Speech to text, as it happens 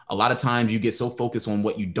a lot of times you get so focused on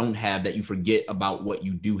what you don't have that you forget about what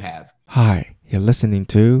you do have. Hi, you're listening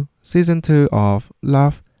to season 2 of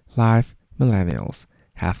Love, Life, Millennials.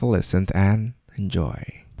 Have a listen and enjoy.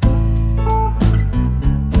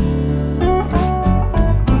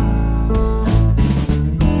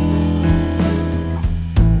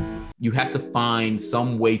 You have to find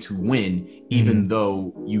some way to win, even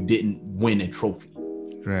though you didn't win a trophy.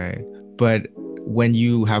 Right. But when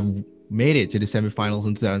you have made it to the semifinals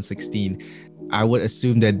in 2016, I would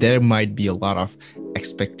assume that there might be a lot of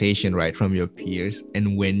expectation, right, from your peers.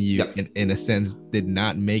 And when you, Yep. in a sense, did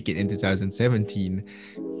not make it in 2017,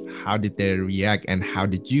 how did they react and how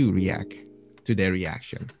did you react to their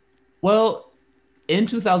reaction? Well, in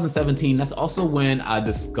 2017, that's also when I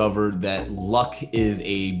discovered that luck is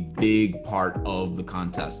a big part of the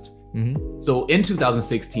contest. So in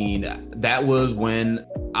 2016, that was when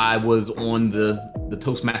I was on the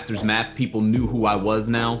Toastmasters map. People knew who I was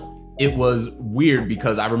now. It was weird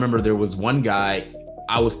because I remember there was one guy,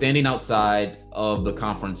 I was standing outside of the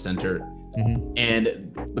conference center,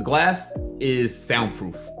 and the glass is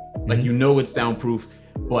soundproof. Like, you know, it's soundproof,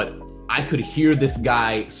 but I could hear this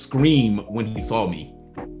guy scream when he saw me.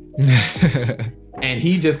 And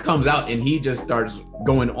he just comes out and he just starts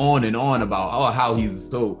going on and on about how he's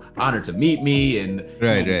so honored to meet me and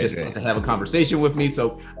just want to have a conversation with me.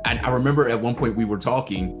 So I remember at one point we were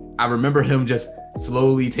talking. I remember him just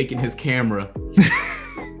slowly taking his camera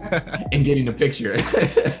and getting a picture.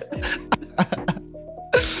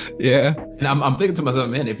 Yeah. And I'm thinking to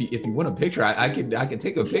myself, man, if you want a picture, I can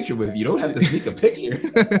take a picture with you. You don't have to sneak a picture.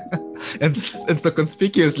 and so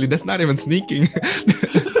conspicuously, that's not even sneaking.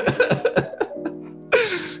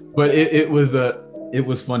 But it was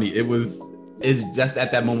funny. It's just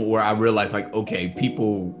at that moment where I realized, like, okay,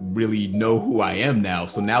 people really know who I am now.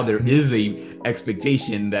 So now there is a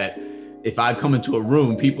expectation that if I come into a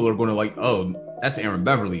room, people are going to like, oh, that's Aaron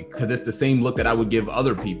Beverly, because it's the same look that I would give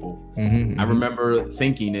other people. I remember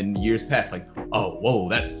thinking in years past, like, oh, whoa,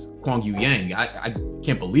 that's Kwang Yu Yang. I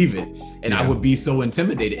can't believe it. And I would be so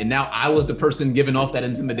intimidated. And now I was the person giving off that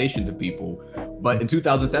intimidation to people. But in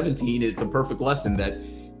 2017, it's a perfect lesson that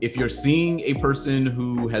if you're seeing a person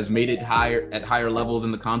who has made it higher levels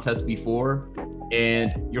in the contest before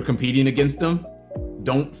and you're competing against them,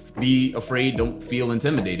 don't be afraid, don't feel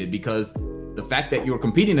intimidated, because the fact that you're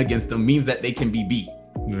competing against them means that they can be beat.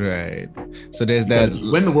 Right. So there's because that. If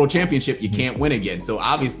you win the world championship, you can't win again. So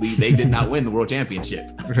obviously they did not win the world championship.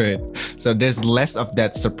 Right. So there's less of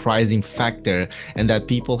that surprising factor, and that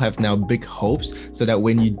people have now big hopes, so that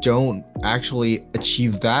when you don't actually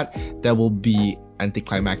achieve that will be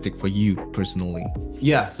anticlimactic for you personally.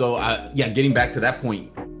 Yeah. So getting back to that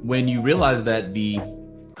point, when you realize that the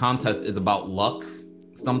contest is about luck,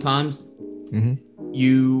 sometimes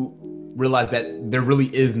you realize that there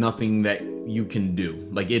really is nothing that you can do.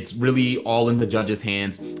 Like, it's really all in the judges'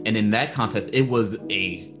 hands. And in that contest, it was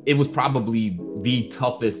probably the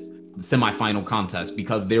toughest semifinal contest,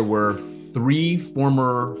 because there were 3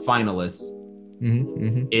 former finalists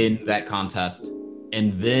in that contest.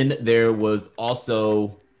 And then there was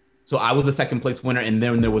also, so I was a second place winner, and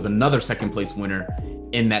then there was another second place winner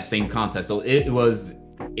in that same contest. So it was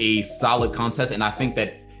a solid contest. And I think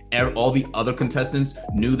that all the other contestants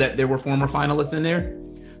knew that there were former finalists in there.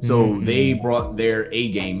 So they brought their A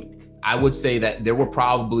game. I would say that there were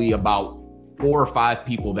probably about 4 or 5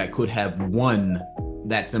 people that could have won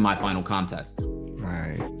that semifinal contest.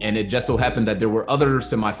 Right. And it just so happened that there were other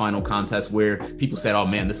semifinal contests where people said, oh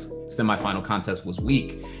man, this semifinal contest was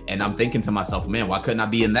weak. And I'm thinking to myself, man, why couldn't I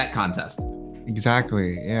be in that contest?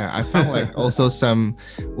 Exactly. Yeah. I felt like also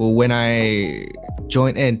when I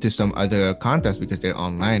join into some other contests, because they're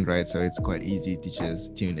online, right? So it's quite easy to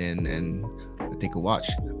just tune in and take a watch.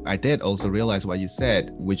 I did also realize what you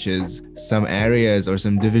said, which is some areas or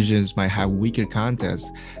some divisions might have weaker contests.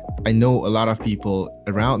 I know a lot of people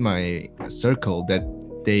around my circle that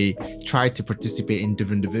they try to participate in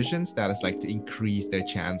different divisions. That is like to increase their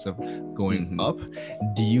chance of going up.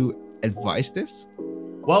 Do you advise this?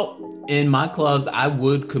 Well, in my clubs, I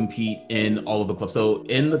would compete in all of the clubs. So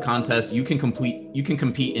in the contest, you can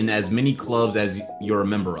compete in as many clubs as you're a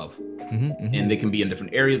member of. And they can be in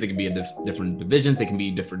different areas, they can be in different divisions, they can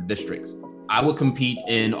be different districts. I would compete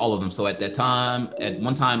in all of them. So at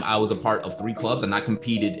one time, I was a part of 3 clubs, and I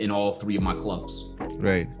competed in all 3 of my clubs.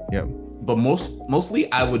 Right. Yeah. But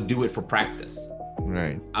mostly I would do it for practice.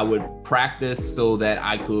 Right. I would practice so that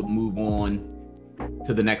I could move on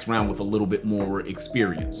to the next round with a little bit more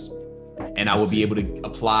experience. And I would be able to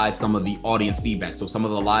apply some of the audience feedback. So some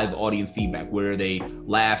of the live audience feedback, where they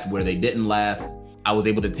laughed, where they didn't laugh, I was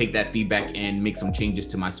able to take that feedback and make some changes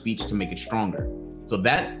to my speech to make it stronger. So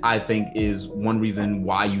that, I think, is one reason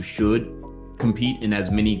why you should compete in as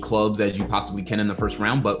many clubs as you possibly can in the first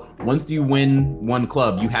round. But once you win one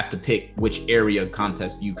club, you have to pick which area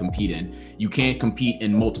contest you compete in. You can't compete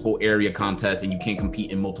in multiple area contests, and you can't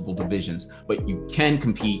compete in multiple divisions, but you can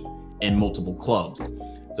compete in multiple clubs.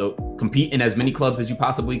 So compete in as many clubs as you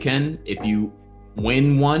possibly can. If you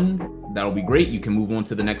win one, that'll be great. You can move on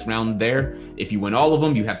to the next round there. If you win all of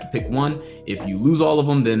them, you have to pick one. If you lose all of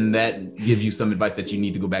them, then that gives you some advice that you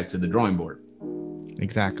need to go back to the drawing board.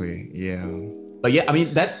 Exactly. Yeah. But yeah, I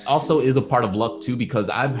mean, that also is a part of luck too, because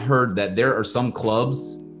I've heard that there are some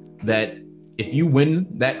clubs that if you win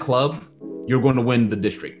that club, you're going to win the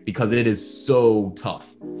district because it is so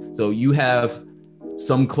tough. So you have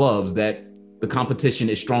some clubs that the competition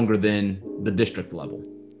is stronger than the district level.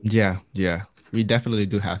 Yeah. We definitely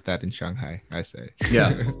do have that in Shanghai, I say.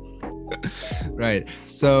 Yeah. Right.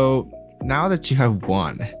 So now that you have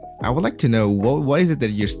won, I would like to know what is it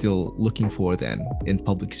that you're still looking for then in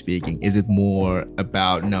public speaking? Is it more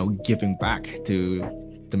about now giving back to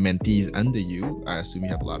the mentees under you? I assume you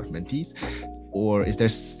have a lot of mentees. Or is there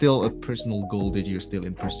still a personal goal that you're still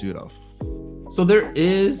in pursuit of? So there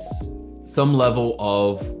is some level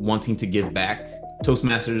of wanting to give back.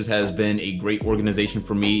 Toastmasters has been a great organization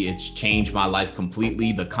for me. It's changed my life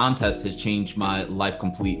completely. The contest has changed my life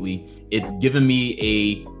completely. It's given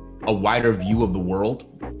me a wider view of the world.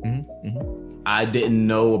 I didn't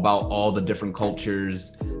know about all the different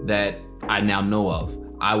cultures that I now know of.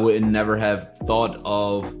 I would never have thought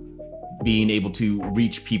of being able to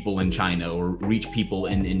reach people in China or reach people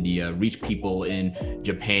in India, reach people in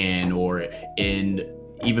Japan or in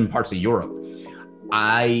even parts of Europe.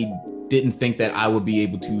 I didn't think that I would be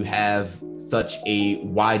able to have such a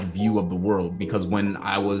wide view of the world, because when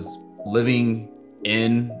I was living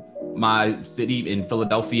in my city in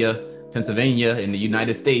Philadelphia, Pennsylvania, in the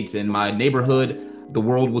United States, in my neighborhood, the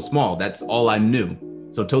world was small. That's all I knew.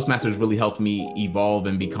 So Toastmasters really helped me evolve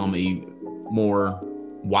and become a more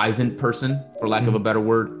wizened person, for lack of a better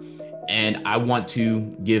word. And I want to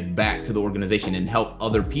give back to the organization and help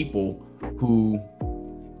other people who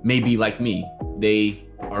may be like me. They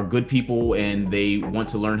are good people and they want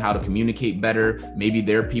to learn how to communicate better. Maybe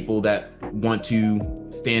they're people that want to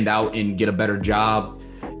stand out and get a better job.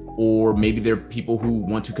 Or maybe they're people who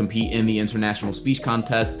want to compete in the international speech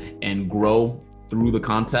contest and grow through the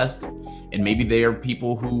contest. And maybe they are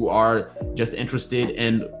people who are just interested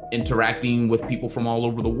in interacting with people from all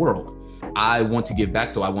over the world. I want to give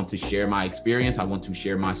back, so I want to share my experience. I want to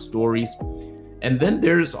share my stories. And then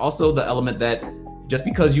there's also the element that just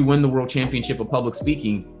because you win the World Championship of Public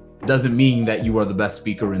Speaking doesn't mean that you are the best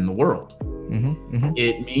speaker in the world.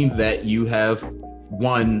 It means that you have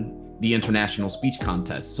won the international speech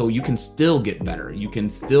contest. So you can still get better. You can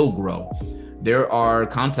still grow. There are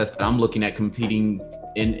contests that I'm looking at competing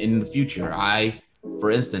in the future.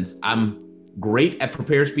 For instance, I'm great at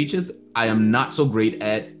prepared speeches. I am not so great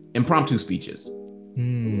at impromptu speeches.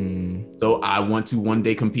 So I want to one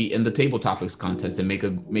day compete in the table topics contest and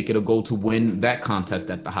make it a goal to win that contest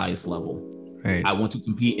at the highest level. Right. I want to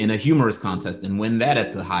compete in a humorous contest and win that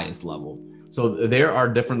at the highest level. So there are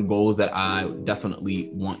different goals that I definitely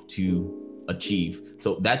want to achieve.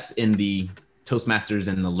 So that's in the Toastmasters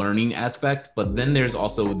and the learning aspect. But then there's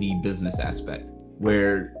also the business aspect,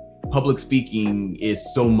 where public speaking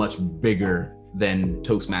is so much bigger than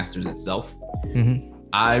Toastmasters itself.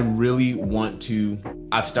 I really want to,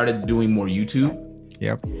 I've started doing more YouTube.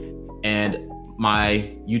 Yep. And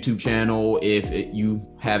my YouTube channel, if you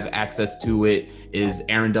have access to it, is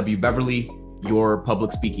Aaron W. Beverly, your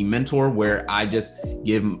public speaking mentor, where I just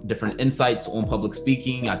give different insights on public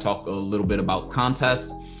speaking. I talk a little bit about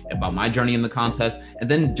contests, about my journey in the contest,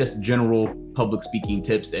 and then just general public speaking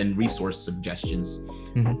tips and resource suggestions.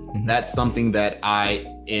 That's something that I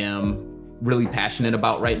am really passionate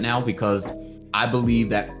about right now, because I believe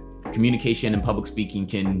that communication and public speaking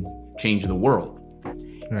can change the world.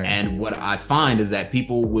 Right. And what I find is that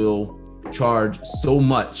people will charge so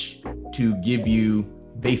much to give you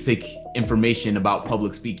basic information about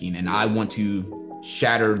public speaking. And I want to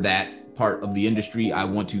shatter that part of the industry. I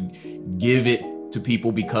want to give it to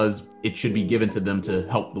people because it should be given to them to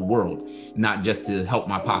help the world, not just to help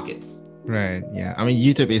my pockets. Right. Yeah. I mean,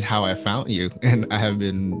 YouTube is how I found you, and I have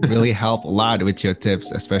been really helped a lot with your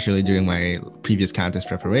tips, especially during my previous contest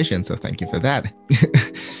preparation. So thank you for that.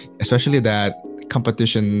 Especially that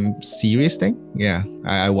competition series thing. Yeah.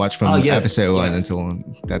 I watched from episode 1 until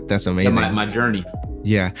that's amazing. Yeah, my journey.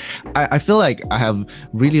 Yeah. I feel like I have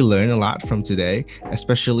really learned a lot from today,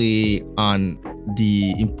 especially on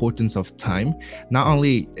the importance of time. Not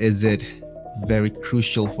only is it very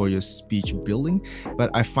crucial for your speech building. But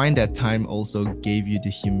I find that time also gave you the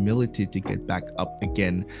humility to get back up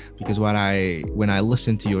again, because when I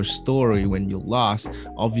listened to your story, when you lost,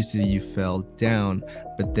 obviously you fell down,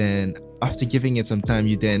 but then after giving it some time,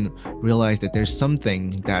 you then realize that there's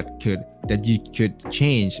something that you could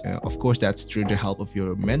change. Of course, that's through the help of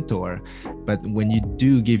your mentor. But when you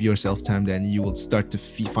do give yourself time, then you will start to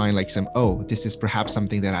find like this is perhaps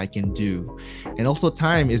something that I can do. And also,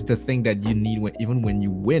 time is the thing that you need even when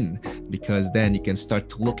you win, because then you can start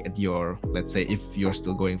to look at let's say, if you're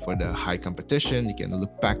still going for the high competition, you can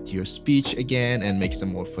look back to your speech again and make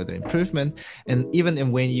some more further improvement. And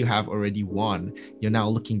even when you have already won, you're now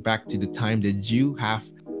looking back to the time that you have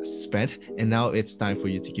spent, and now it's time for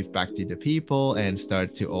you to give back to the people and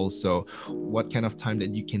start to also what kind of time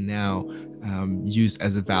that you can now use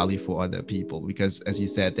as a value for other people, because as you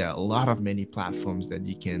said, there are a lot of many platforms that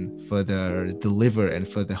you can further deliver and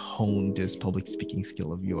further hone this public speaking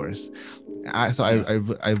skill of yours.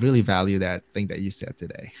 I really value that thing that you said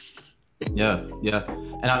today. Yeah.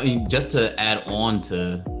 And I mean, just to add on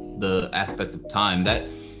to the aspect of time, that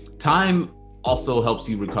time also helps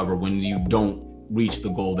you recover when you don't reach the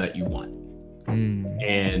goal that you want.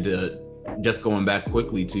 And just going back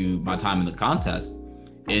quickly to my time in the contest,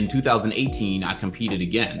 in 2018, I competed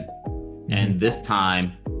again. And this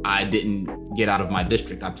time I didn't get out of my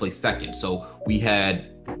district. I placed second. So we had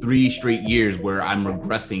 3 straight years where I'm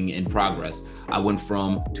regressing in progress. I went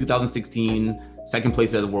from 2016 second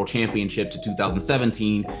place at the World Championship to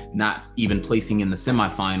 2017, not even placing in the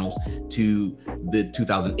semifinals, to the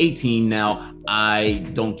 2018. Now I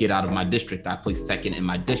don't get out of my district. I placed second in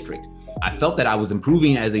my district. I felt that I was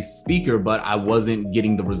improving as a speaker, but I wasn't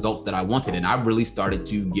getting the results that I wanted. And I really started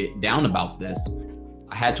to get down about this.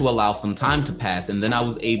 I had to allow some time to pass, and then I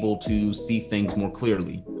was able to see things more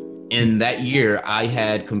clearly. In that year, I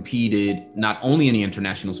had competed not only in the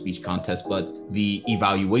international speech contest, but the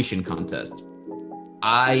evaluation contest.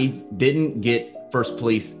 I didn't get first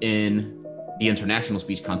place in the international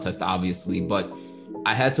speech contest, obviously, but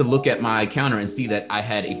I had to look at my counter and see that I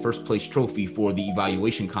had a first place trophy for the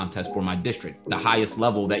evaluation contest for my district, the highest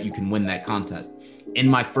level that you can win that contest, in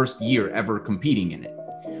my first year ever competing in it,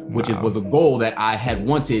 which was a goal that I had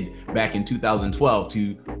wanted back in 2012,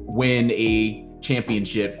 to win a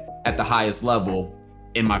championship at the highest level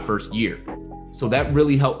in my first year. So that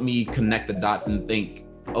really helped me connect the dots and think,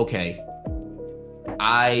 okay,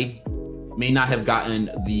 I may not have gotten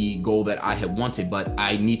the goal that I had wanted, but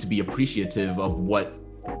I need to be appreciative of what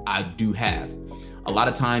I do have. A lot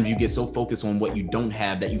of times you get so focused on what you don't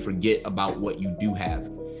have that you forget about what you do have.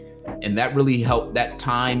 And that really helped, that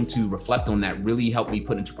time to reflect on that really helped me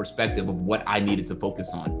put into perspective of what I needed to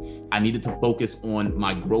focus on. I needed to focus on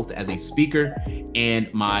my growth as a speaker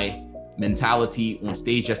and my mentality on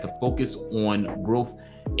stage, just to focus on growth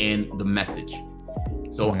and the message.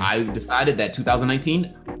 So I decided that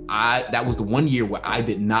 2019, that was the one year where I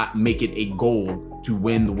did not make it a goal to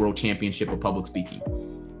win the World Championship of Public Speaking.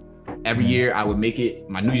 Every year I would make it,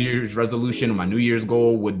 my New Year's resolution or my New Year's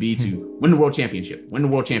goal would be to win the World Championship, win the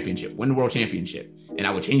World Championship, win the World Championship. And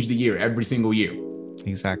I would change the year every single year.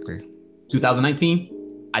 Exactly.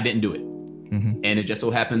 2019, I didn't do it. And it just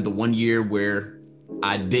so happened the one year where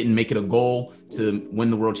I didn't make it a goal to win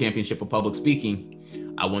the World Championship of Public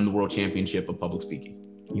Speaking, I won the World Championship of Public Speaking.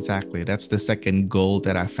 Exactly. That's the second goal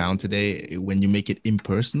that I found today. When you make it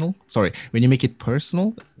when you make it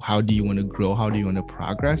personal, how do you want to grow? How do you want to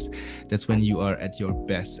progress? That's when you are at your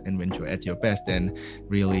best. And when you're at your best, then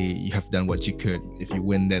really you have done what you could. If you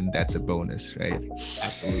win, then that's a bonus, right?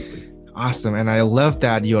 Absolutely. Awesome. And I love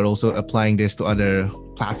that you're also applying this to other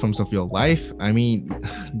platforms of your life. I mean,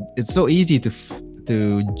 it's so easy to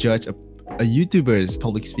judge a YouTuber's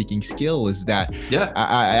public speaking skill. Is that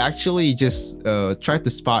I actually just tried to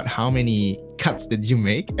spot how many cuts did you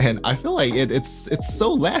make, and I feel like it's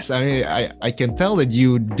so less. I mean, I can tell that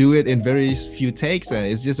you do it in very few takes, and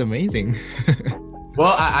it's just amazing.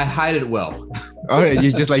 Well, I hide it well. All right,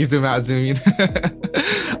 you just like zoom out, zoom in.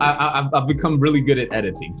 I've become really good at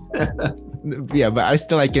editing. Yeah, but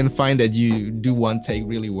I can find that you do one take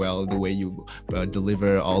really well. The way you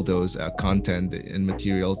deliver all those content and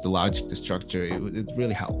materials, the logic, the structure, it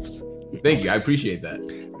really helps. Thank you. I appreciate that.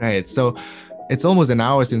 Right. So it's almost an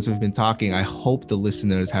hour since we've been talking. I hope the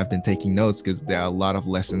listeners have been taking notes, because there are a lot of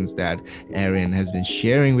lessons that Aaron has been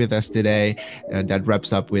sharing with us today. That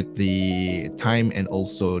wraps up with the time and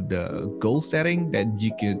also the goal setting that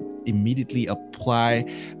you could immediately apply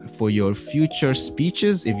for your future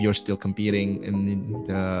speeches if you're still competing in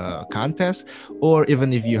the contest, or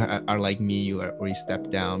even if you are like me, or you step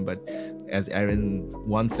down. But as Aaron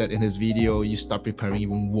once said in his video, you start preparing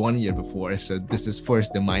even 1 year before. So this is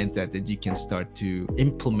first the mindset that you can start to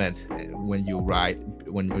implement when you write,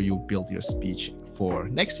 when you build your speech for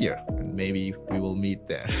next year, and maybe we will meet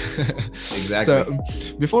there. Exactly.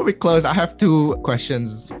 So before we close, I have 2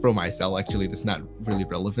 questions for myself. Actually, that's not really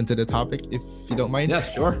relevant to the topic, if you don't mind. Yeah,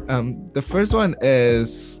 sure. The first one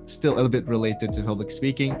is still a little bit related to public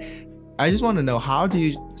speaking. I just want to know, how do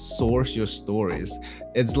you source your stories?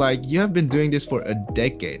 It's like you have been doing this for a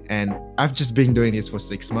decade, and I've just been doing this for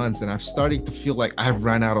 6 months, and I'm starting to feel like I've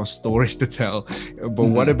run out of stories to tell. But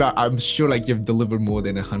what about, I'm sure like you've delivered more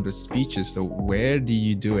than 100 speeches. So where do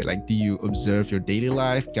you do it? Like, do you observe your daily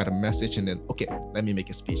life, get a message, and then, okay, let me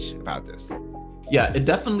make a speech about this? Yeah, it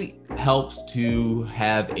definitely helps to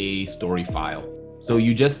have a story file. So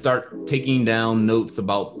you just start taking down notes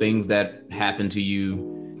about things that happen to you,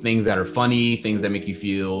 things that are funny, things that make you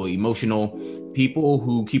feel emotional. People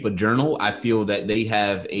who keep a journal, I feel that they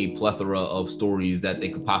have a plethora of stories that they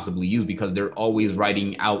could possibly use, because they're always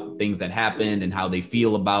writing out things that happened and how they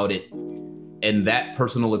feel about it. And that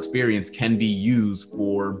personal experience can be used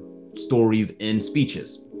for stories in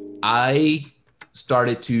speeches. I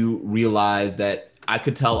started to realize that I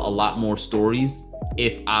could tell a lot more stories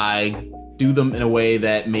if I do them in a way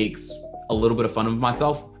that makes a little bit of fun of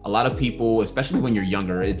myself. A lot of people, especially when you're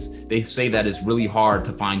younger, they say that it's really hard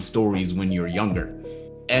to find stories when you're younger.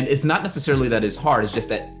 And it's not necessarily that it's hard, it's just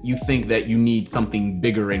that you think that you need something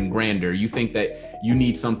bigger and grander. You think that you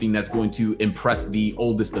need something that's going to impress the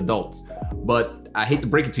oldest adults. But I hate to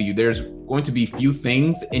break it to you, there's going to be few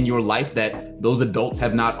things in your life that those adults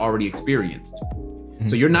have not already experienced. Mm-hmm.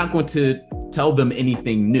 So you're not going to tell them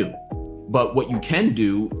anything new. But what you can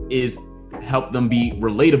do is help them be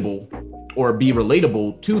relatable, or be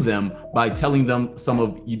relatable to them by telling them some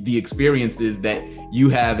of the experiences that you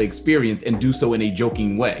have experienced, and do so in a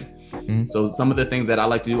joking way. Mm-hmm. So some of the things that I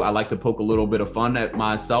like to do, I like to poke a little bit of fun at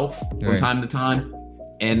myself from time to time.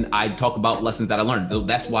 And I talk about lessons that I learned. So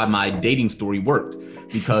that's why my dating story worked,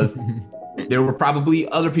 because there were probably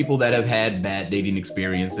other people that have had bad dating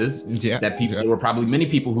experiences. There were probably many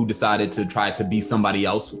people who decided to try to be somebody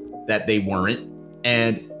else that they weren't.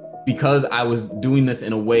 And because I was doing this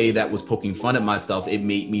in a way that was poking fun at myself, it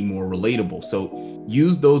made me more relatable. So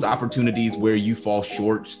use those opportunities where you fall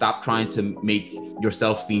short. Stop trying to make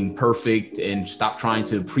yourself seem perfect, and stop trying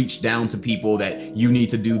to preach down to people that you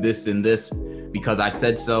need to do this and this because I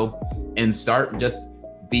said so, and start just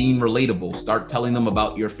being relatable. Start telling them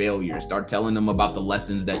about your failures. Start telling them about the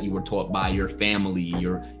lessons that you were taught by your family,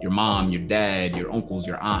 your mom, your dad, your uncles,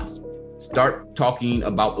 your aunts. Start talking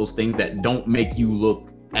about those things that don't make you look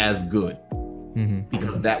as good,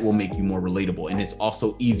 because that will make you more relatable. And it's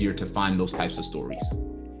also easier to find those types of stories.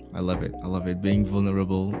 I love it. I love it. Being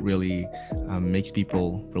vulnerable really makes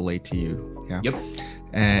people relate to you. Yeah. Yep.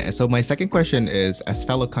 And so my second question is, as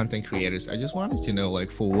fellow content creators, I just wanted to know,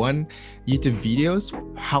 like, for one YouTube videos,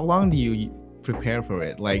 how long do you prepare for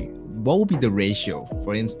it? Like, what would be the ratio?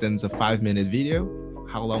 For instance, a 5-minute video,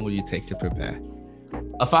 how long would you take to prepare?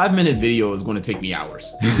 A 5-minute video is going to take me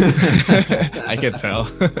hours. I can tell.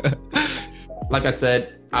 Like I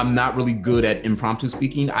said, I'm not really good at impromptu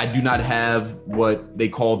speaking. I do not have what they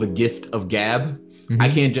call the gift of gab. I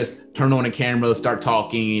can't just turn on a camera, start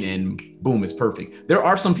talking, and boom, it's perfect. There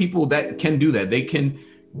are some people that can do that. They can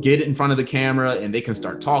get in front of the camera and they can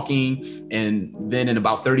start talking, and then in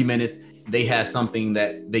about 30 minutes, they have something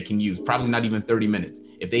that they can use. Probably not even 30 minutes.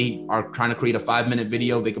 If they are trying to create a 5-minute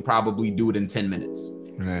video, they could probably do it in 10 minutes.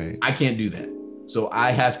 Right. I can't do that. So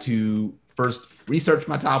I have to first research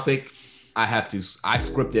my topic. I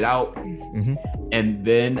script it out, and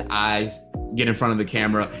then I get in front of the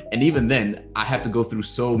camera. And even then, I have to go through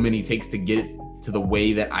so many takes to get it to the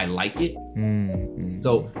way that I like it.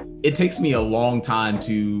 So it takes me a long time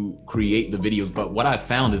to create the videos. But what I've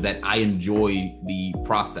found is that I enjoy the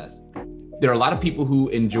process. There are a lot of people who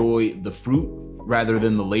enjoy the fruit rather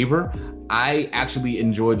than the labor. I actually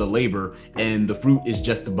enjoy the labor, and the fruit is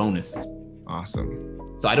just the bonus. Awesome.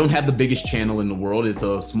 So I don't have the biggest channel in the world. It's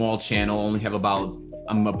a small channel. I only have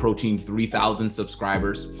I'm approaching 3,000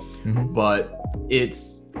 subscribers, but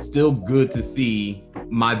it's still good to see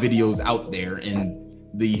my videos out there, and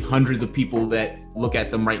the hundreds of people that look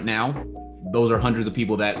at them right now, those are hundreds of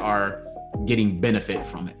people that are getting benefit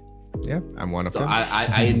from it. Yeah, I'm one of them.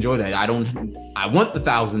 I enjoy that. I want the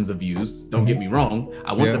thousands of views. Don't get me wrong.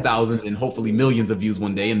 I want the thousands and hopefully millions of views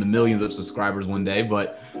one day and the millions of subscribers one day,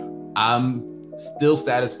 but I'm still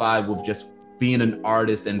satisfied with just being an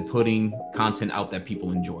artist and putting content out that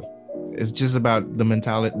people enjoy. it's just about the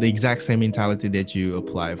mentality, the exact same mentality that you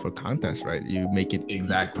apply for contests, right? You make it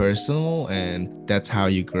Exactly. personal, and that's how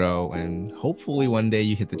you grow. And hopefully one day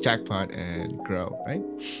you hit the jackpot and grow, right?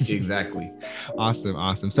 Exactly.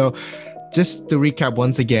 Awesome. So just to recap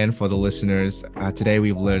once again for the listeners, today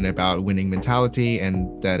we've learned about winning mentality,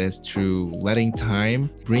 and that is through letting time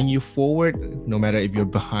bring you forward, no matter if you're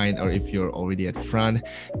behind or if you're already at front.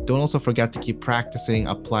 Don't also forget to keep practicing,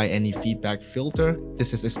 apply any feedback filter.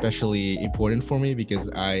 This is especially important for me because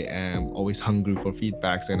I am always hungry for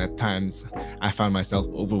feedbacks, and at times I find myself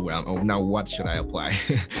overwhelmed. Oh, now what should I apply?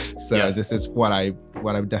 So this is what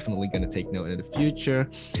I'm definitely going to take note in the future.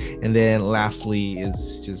 And then lastly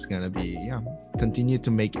is just going to be continue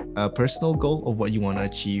to make a personal goal of what you want to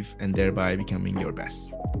achieve and thereby becoming your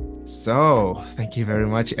best. So thank you very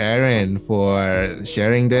much, Aaron, for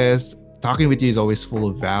sharing this. Talking with you is always full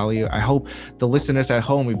of value. I hope the listeners at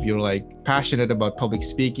home, if you're like passionate about public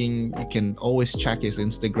speaking, you can always check his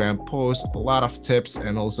Instagram posts, a lot of tips,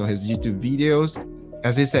 and also his YouTube videos.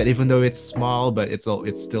 As I said, even though it's small, but it's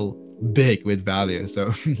still big with value.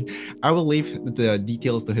 So I will leave the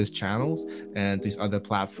details to his channels and his other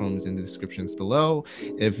platforms in the descriptions below.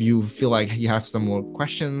 If you feel like you have some more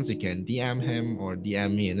questions, you can DM him or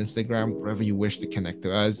DM me on Instagram, wherever you wish to connect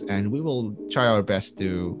to us, and we will try our best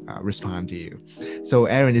to respond to you. So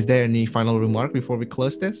Aaron, is there any final remark before we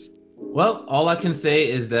close this? Well, all I can say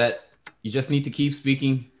is that you just need to keep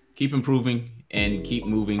speaking, keep improving, and keep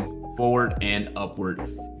moving forward and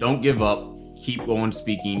upward. Don't give up. Keep on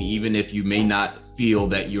speaking, even if you may not feel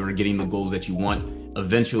that you're getting the goals that you want.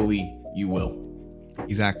 Eventually, you will.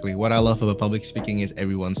 Exactly. What I love about public speaking is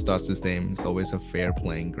everyone starts the same. It's always a fair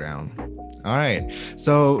playing ground. All right.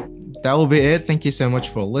 So that will be it. Thank you so much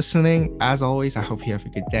for listening. As always, I hope you have a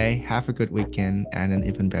good day, have a good weekend, and an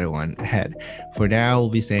even better one ahead. For now,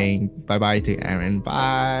 we'll be saying bye-bye to Aaron.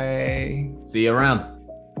 Bye. See you around.